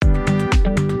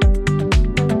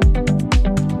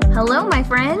Hello, my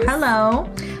friends. Hello.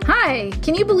 Hi,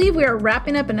 can you believe we are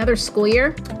wrapping up another school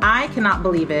year? I cannot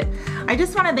believe it. I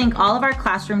just want to thank all of our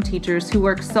classroom teachers who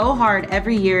work so hard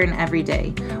every year and every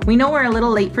day. We know we're a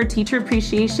little late for teacher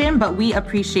appreciation, but we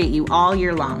appreciate you all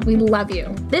year long. We love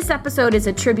you. This episode is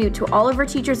a tribute to all of our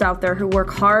teachers out there who work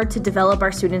hard to develop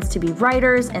our students to be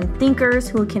writers and thinkers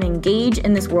who can engage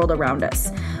in this world around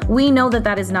us. We know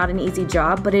that is not an easy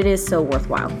job, but it is so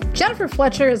worthwhile. Jennifer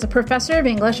Fletcher is a professor of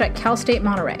English at Cal State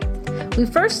Monterey. We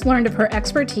first learned of her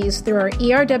expertise through our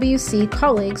ERWC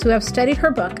colleagues who have studied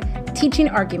her book, Teaching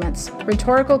Arguments,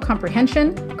 Rhetorical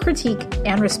Comprehension, Critique,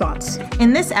 and Response.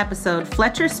 In this episode,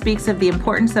 Fletcher speaks of the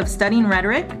importance of studying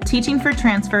rhetoric, teaching for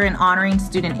transfer, and honoring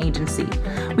student agency.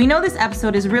 We know this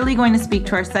episode is really going to speak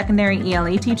to our secondary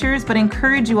ELA teachers, but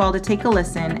encourage you all to take a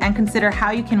listen and consider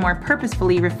how you can more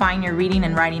purposefully refine your reading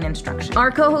and writing instruction. Our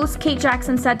co-host Kate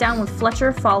Jackson sat down with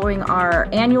Fletcher following our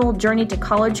annual Journey to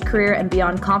College, Career, and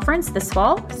Beyond conference this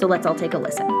fall, so let's all take a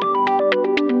listen.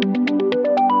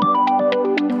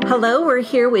 Hello, we're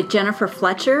here with Jennifer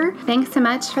Fletcher. Thanks so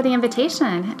much for the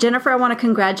invitation. Jennifer, I want to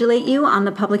congratulate you on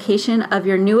the publication of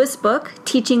your newest book,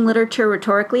 Teaching Literature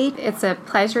Rhetorically. It's a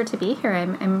pleasure to be here.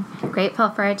 I'm grateful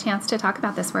for a chance to talk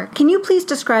about this work. Can you please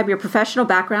describe your professional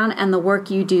background and the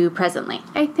work you do presently?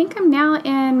 I think I'm now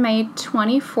in my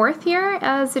 24th year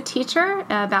as a teacher.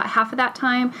 About half of that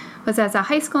time was as a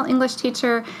high school English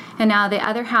teacher, and now the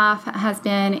other half has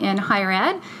been in higher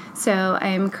ed. So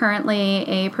I'm currently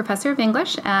a professor of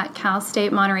English at Cal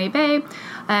State Monterey Bay.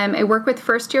 I work with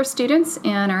first-year students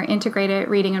in our integrated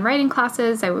reading and writing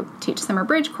classes. I teach summer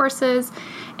bridge courses.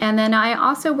 And then I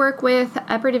also work with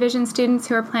upper division students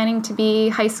who are planning to be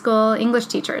high school English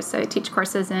teachers. So I teach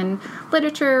courses in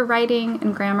literature, writing,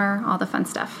 and grammar, all the fun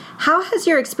stuff. How has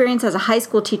your experience as a high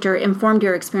school teacher informed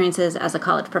your experiences as a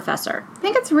college professor? I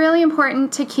think it's really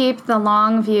important to keep the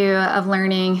long view of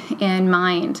learning in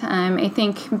mind. I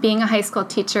think being a high school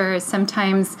teacher is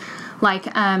sometimes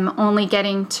like only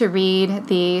getting to read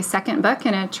the second book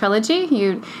in a trilogy.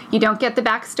 You don't get the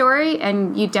backstory,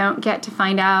 and you don't get to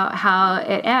find out how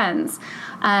it ends.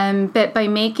 But by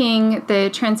making the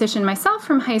transition myself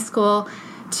from high school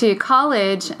to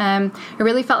college, I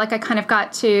really felt like I kind of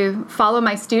got to follow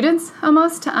my students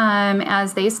almost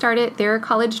as they started their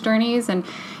college journeys. And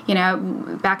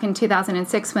back in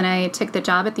 2006 when I took the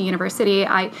job at the university,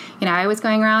 I was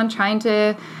going around trying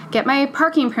to get my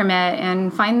parking permit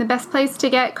and find the best place to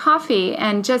get coffee,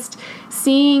 and just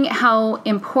seeing how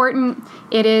important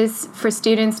it is for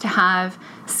students to have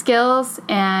skills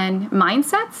and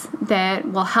mindsets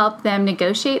that will help them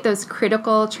negotiate those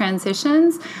critical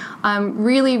transitions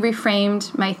really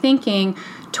reframed my thinking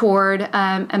toward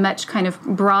a much kind of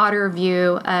broader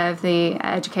view of the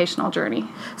educational journey.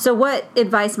 So what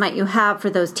advice might you have for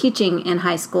those teaching in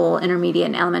high school, intermediate,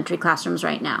 and elementary classrooms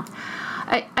right now?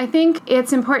 I think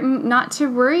it's important not to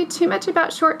worry too much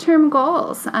about short-term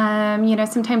goals.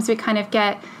 Sometimes we kind of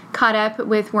get caught up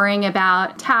with worrying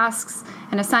about tasks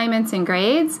and assignments and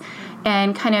grades,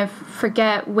 and kind of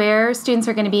forget where students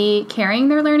are going to be carrying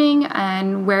their learning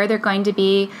and where they're going to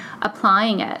be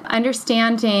applying it.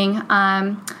 Understanding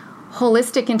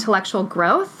holistic intellectual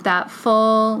growth, that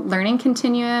full learning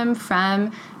continuum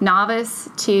from novice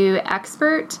to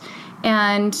expert,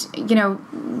 and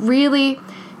really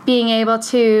being able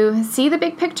to see the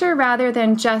big picture rather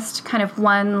than just kind of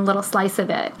one little slice of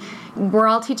it. We're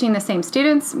all teaching the same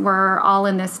students, we're all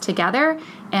in this together,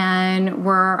 and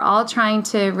we're all trying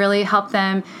to really help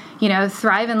them,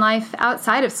 thrive in life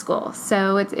outside of school.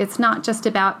 So it's not just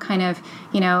about kind of,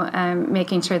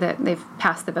 making sure that they've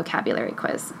passed the vocabulary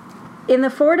quiz. In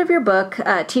the foreword of your book,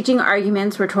 Teaching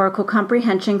Arguments, Rhetorical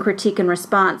Comprehension, Critique, and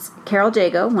Response, Carol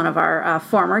Jago, one of our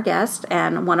former guests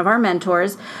and one of our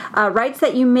mentors, writes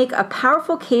that you make a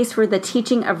powerful case for the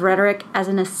teaching of rhetoric as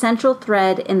an essential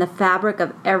thread in the fabric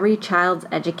of every child's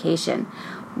education.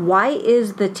 Why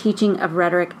is the teaching of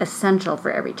rhetoric essential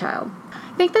for every child?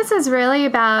 I think this is really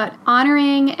about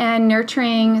honoring and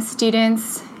nurturing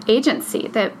students' agency,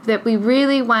 that we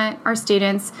really want our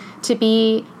students to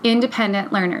be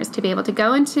independent learners, to be able to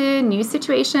go into new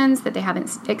situations that they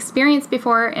haven't experienced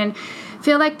before and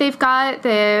feel like they've got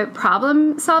the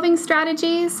problem-solving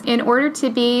strategies in order to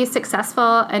be successful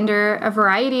under a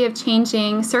variety of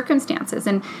changing circumstances.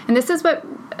 And this is what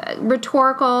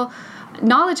rhetorical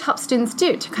knowledge helps students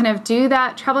do, to kind of do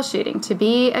that troubleshooting, to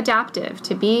be adaptive,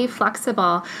 to be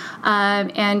flexible,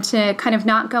 and to kind of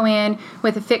not go in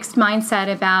with a fixed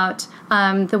mindset about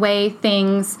the way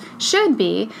things should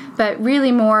be, but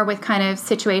really more with kind of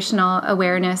situational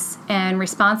awareness and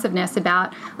responsiveness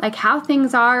about like how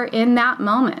things are in that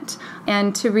moment,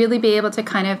 and to really be able to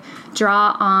kind of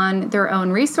draw on their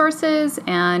own resources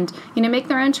and, make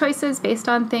their own choices based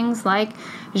on things like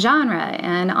genre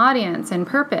and audience and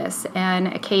purpose and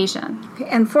occasion.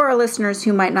 And for our listeners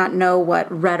who might not know what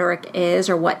rhetoric is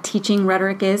or what teaching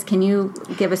rhetoric is, can you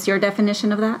give us your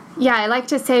definition of that? Yeah, I like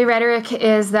to say rhetoric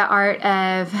is the art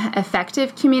of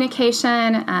effective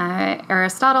communication.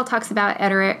 Aristotle talks about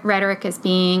rhetoric as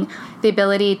being the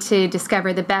ability to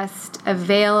discover the best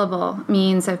available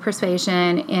means of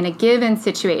persuasion in a given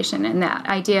situation, and that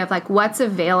idea of like what's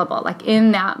available, like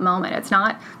in that moment. It's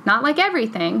not like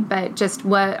everything, but just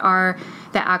what are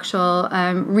the actual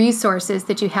resources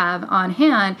that you have on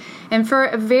hand, and for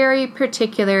a very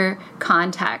particular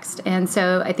context. And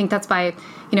so I think that's why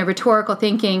rhetorical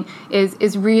thinking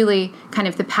is really kind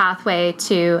of the pathway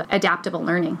to adaptable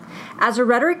learning. As a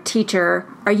rhetoric teacher,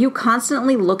 are you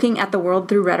constantly looking at the world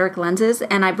through rhetoric lenses?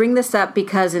 And I bring this up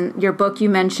because in your book you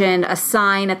mentioned a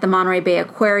sign at the Monterey Bay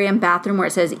Aquarium bathroom where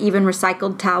it says, "Even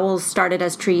recycled towels started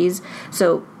as trees,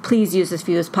 so please use as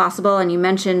few as possible." And you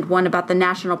mentioned one about the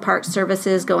National Park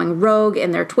Services going rogue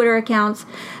in their Twitter accounts.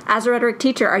 As a rhetoric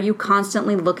teacher, are you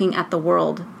constantly looking at the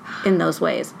world in those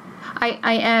ways?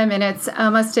 I am, and it's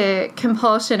almost a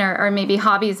compulsion, or maybe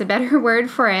hobby is a better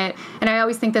word for it. And I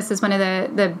always think this is one of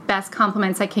the best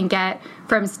compliments I can get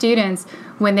from students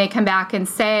when they come back and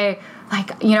say,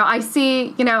 like, I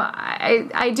see,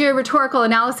 I do a rhetorical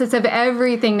analysis of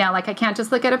everything now. Like, I can't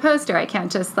just look at a poster. I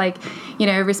can't just,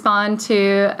 respond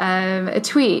to a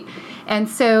tweet. And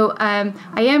so I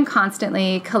am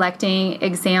constantly collecting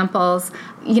examples.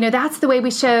 That's the way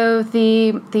we show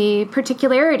the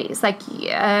particularities. Like,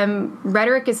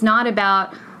 rhetoric is not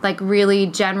about like really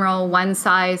general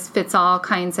one-size-fits-all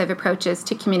kinds of approaches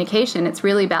to communication. It's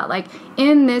really about like,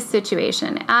 in this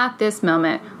situation, at this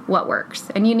moment, what works.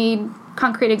 And you need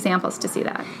concrete examples to see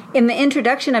that. In the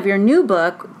introduction of your new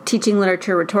book, Teaching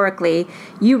Literature Rhetorically,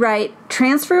 you write,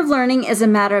 "Transfer of learning is a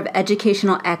matter of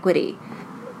educational equity."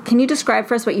 Can you describe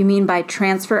for us what you mean by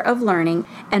transfer of learning,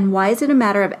 and why is it a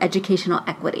matter of educational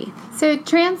equity? So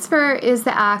transfer is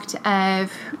the act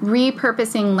of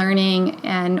repurposing learning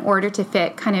in order to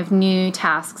fit kind of new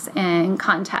tasks and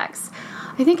contexts.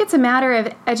 I think it's a matter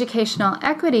of educational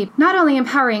equity, not only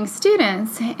empowering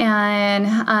students and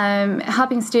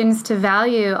helping students to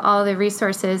value all the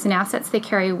resources and assets they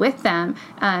carry with them,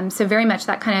 so very much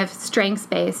that kind of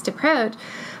strengths-based approach,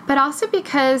 but also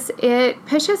because it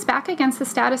pushes back against the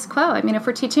status quo. I mean, if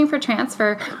we're teaching for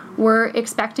transfer, we're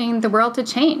expecting the world to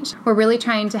change. We're really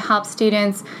trying to help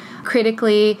students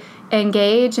critically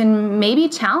engage and maybe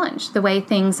challenge the way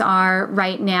things are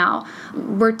right now.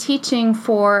 We're teaching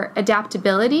for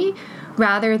adaptability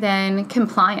rather than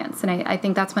compliance. And I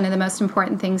think that's one of the most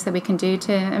important things that we can do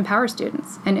to empower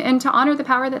students and to honor the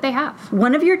power that they have.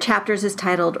 One of your chapters is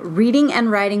titled Reading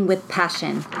and Writing with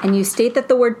Passion, and you state that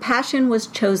the word passion was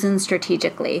chosen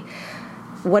strategically.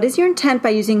 What is your intent by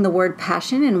using the word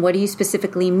passion, and what do you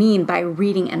specifically mean by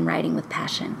reading and writing with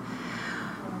passion?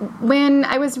 When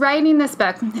I was writing this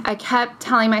book, I kept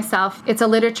telling myself it's a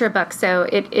literature book, so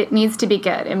it needs to be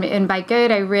good. And by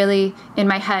good, I really, in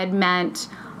my head, meant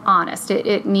honest.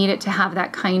 It needed to have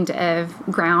that kind of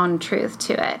ground truth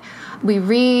to it. We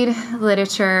read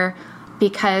literature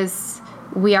because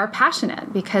we are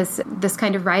passionate, because this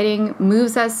kind of writing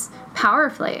moves us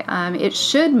powerfully. It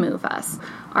should move us.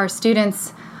 Our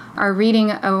students are reading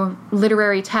a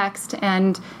literary text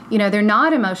and, they're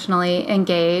not emotionally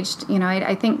engaged.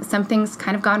 I think something's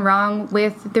kind of gone wrong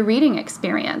with the reading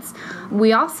experience.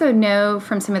 We also know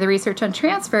from some of the research on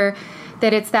transfer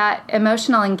that it's that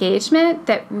emotional engagement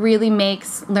that really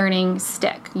makes learning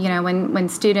stick. When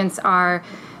students are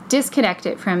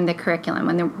disconnected from the curriculum,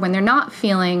 when they're not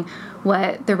feeling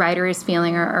what the writer is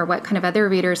feeling or what kind of other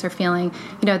readers are feeling,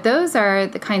 those are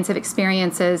the kinds of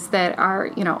experiences that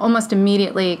are, almost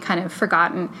immediately kind of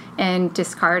forgotten and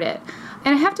discarded.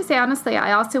 And I have to say, honestly,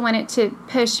 I also wanted to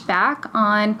push back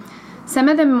on some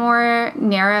of the more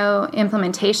narrow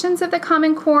implementations of the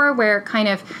Common Core where kind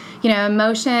of,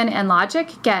 emotion and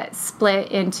logic get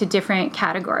split into different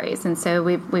categories. And so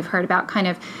we've heard about kind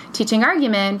of teaching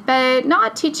argument, but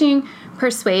not teaching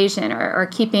persuasion or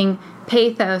keeping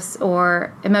pathos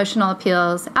or emotional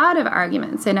appeals out of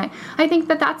arguments. And I think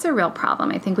that that's a real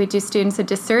problem. I think we do students a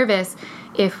disservice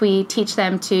if we teach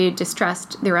them to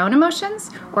distrust their own emotions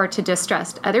or to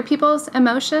distrust other people's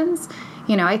emotions.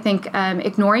 I think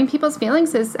ignoring people's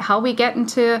feelings is how we get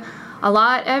into a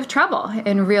lot of trouble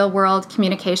in real-world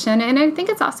communication. And I think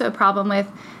it's also a problem with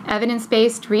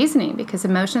evidence-based reasoning, because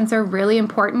emotions are really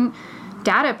important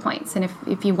data points. And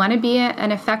if you want to be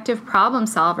an effective problem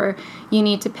solver, you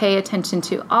need to pay attention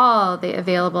to all the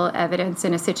available evidence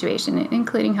in a situation,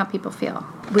 including how people feel.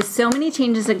 With so many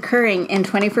changes occurring in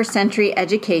 21st century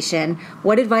education,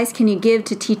 what advice can you give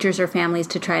to teachers or families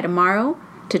to try tomorrow,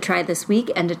 to try this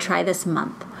week, and to try this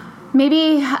month?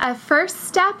 Maybe a first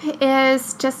step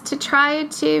is just to try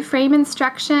to frame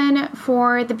instruction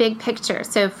for the big picture.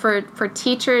 So for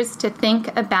teachers to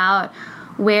think about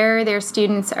where their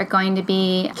students are going to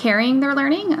be carrying their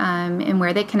learning and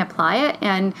where they can apply it.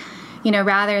 And,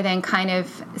 rather than kind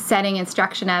of setting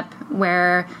instruction up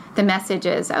where the message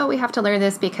is, oh, we have to learn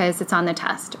this because it's on the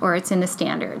test or it's in the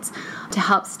standards, to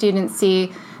help students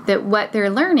see that what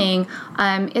they're learning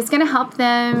is going to help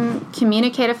them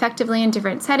communicate effectively in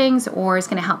different settings, or is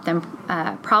going to help them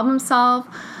problem solve.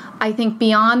 I think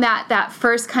beyond that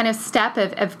first kind of step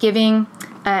of giving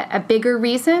a bigger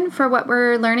reason for what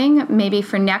we're learning, maybe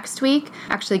for next week,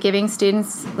 actually giving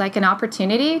students like an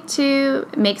opportunity to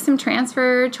make some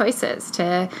transfer choices,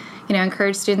 to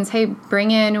encourage students, hey,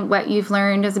 bring in what you've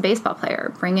learned as a baseball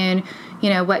player, bring in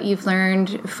what you've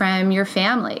learned from your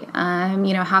family.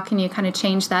 How can you kind of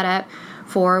change that up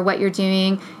for what you're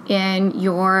doing in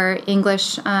your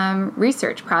English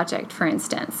research project, for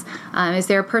instance? Is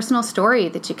there a personal story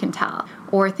that you can tell?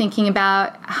 Or thinking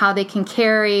about how they can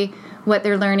carry what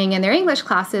they're learning in their English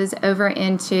classes over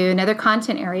into another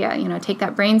content area. Take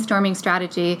that brainstorming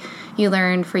strategy you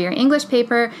learned for your English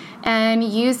paper and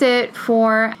use it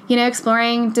for,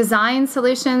 exploring design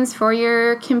solutions for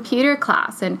your computer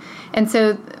class. And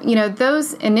so,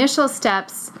 those initial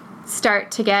steps start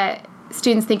to get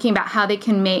students thinking about how they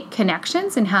can make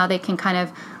connections and how they can kind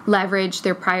of leverage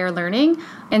their prior learning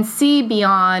and see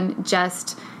beyond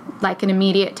just like an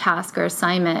immediate task or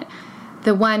assignment.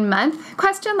 The 1 month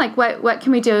question, like what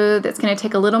can we do that's going to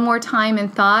take a little more time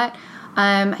and thought?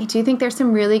 I do think there's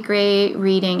some really great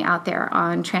reading out there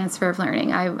on transfer of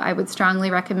learning. I would strongly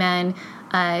recommend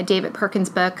David Perkins'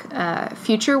 book,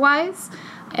 FutureWise,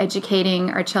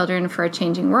 Educating Our Children for a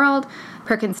Changing World.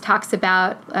 Perkins talks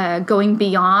about going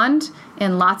beyond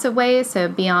in lots of ways, so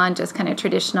beyond just kind of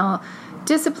traditional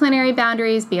disciplinary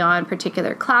boundaries, beyond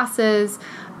particular classes.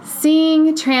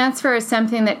 Seeing transfer as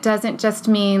something that doesn't just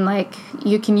mean like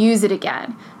you can use it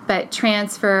again, but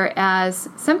transfer as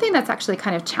something that's actually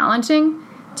kind of challenging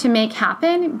to make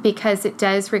happen, because it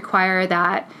does require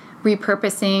that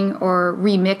repurposing or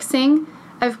remixing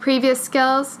of previous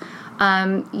skills.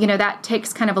 That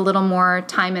takes kind of a little more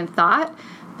time and thought,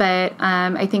 but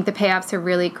I think the payoffs are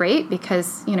really great,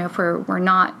 because if we're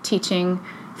not teaching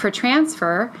for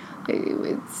transfer,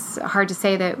 it's hard to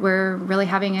say that we're really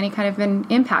having any kind of an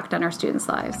impact on our students'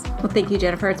 lives. Well, thank you,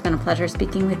 Jennifer. It's been a pleasure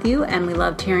speaking with you, and we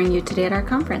loved hearing you today at our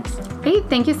conference. Hey,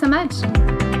 thank you so much.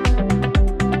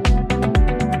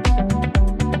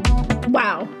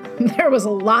 Wow, there was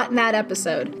a lot in that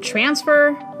episode.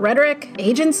 Transfer, rhetoric,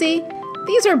 agency.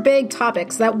 These are big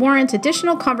topics that warrant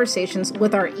additional conversations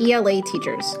with our ELA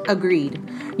teachers. Agreed.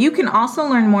 You can also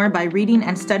learn more by reading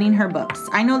and studying her books.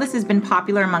 I know this has been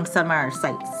popular among some of our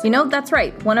sites. That's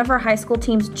right. One of our high school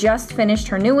teams just finished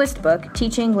her newest book,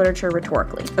 Teaching Literature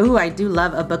Rhetorically. Ooh, I do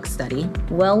love a book study.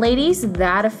 Well, ladies,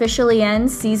 that officially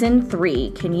ends season 3.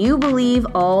 Can you believe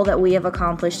all that we have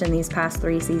accomplished in these past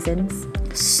 3 seasons?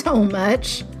 So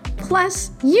much. Plus,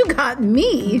 you got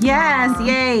me. Yes,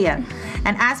 yay.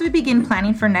 And as we begin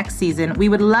planning for next season, we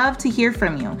would love to hear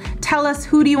from you. Tell us,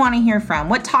 who do you want to hear from?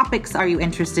 What topics are you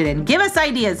interested in? Give us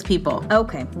ideas, people.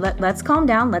 Okay, let's calm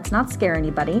down. Let's not scare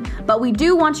anybody. But we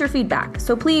do want your feedback.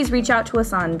 So please reach out to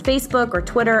us on Facebook or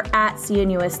Twitter at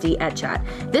CNUSD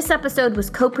EdChat. This episode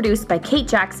was co-produced by Kate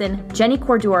Jackson, Jenny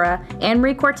Cordura,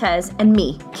 Anne-Marie Cortez, and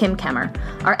me, Kim Kemmer.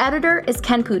 Our editor is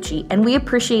Ken Pucci, and we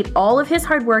appreciate all of his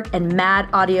hard work and mad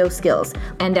audio skills.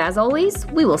 And as always,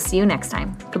 we will see you next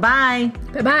time. Goodbye.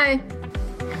 Bye-bye.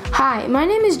 Hi, my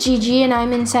name is Gigi and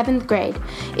I'm in 7th grade.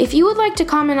 If you would like to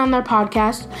comment on their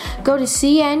podcast, go to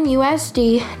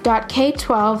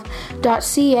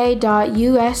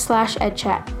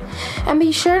cnusd.k12.ca.us/edchat. And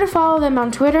be sure to follow them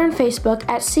on Twitter and Facebook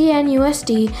at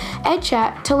CNUSD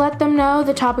EdChat to let them know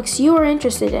the topics you are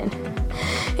interested in.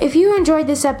 If you enjoyed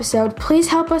this episode, please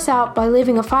help us out by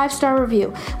leaving a 5-star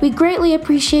review. We greatly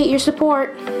appreciate your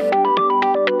support.